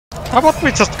How about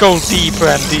we just go deeper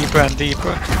and deeper and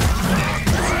deeper?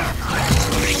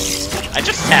 I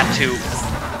just had to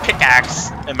pickaxe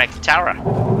and make the tower.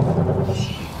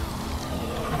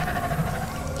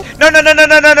 No, no, no, no,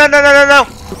 no, no, no, no, no, no!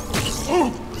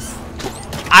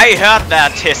 I heard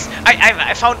that hiss.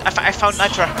 I found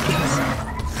Nitra.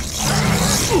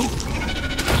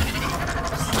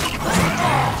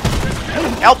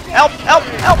 Help! Help! Help!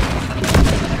 Help!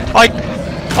 I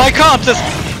can't just.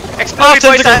 Explodey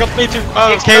boys are, got me to.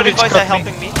 the Explodey boys are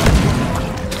helping me.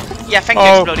 Yeah, thank you,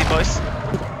 Explodey boys.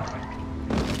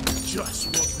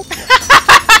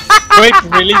 Wait,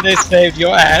 really? They saved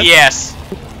your ass? Yes.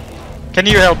 Can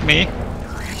you help me?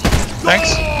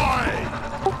 Thanks.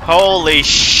 Holy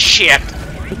shit!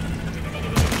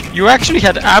 You actually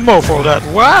had ammo for that.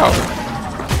 Wow.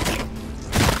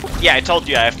 Yeah, I told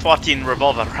you I have 14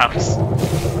 revolver rounds.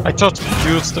 I thought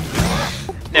you used them.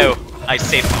 No, I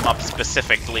saved them up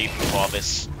specifically for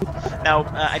this. Now,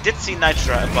 I did see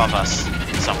Nitra above us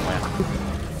somewhere.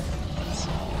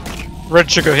 Red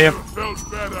sugar here.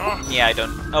 Yeah, I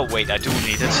don't... Oh wait, I do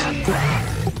need it.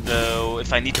 Though,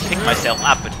 if I need to pick myself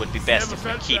up, it would be best if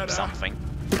I keep something.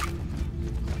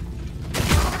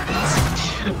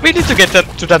 We need to get that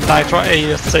to that Nitro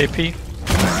ASAP.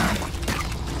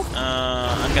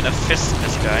 I'm gonna fist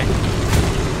this guy.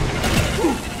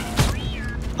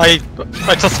 I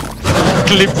just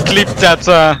clipped that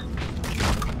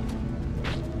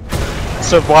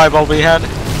survival we had.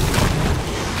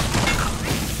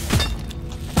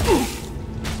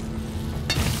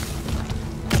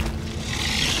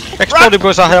 Explodey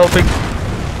boys are helping.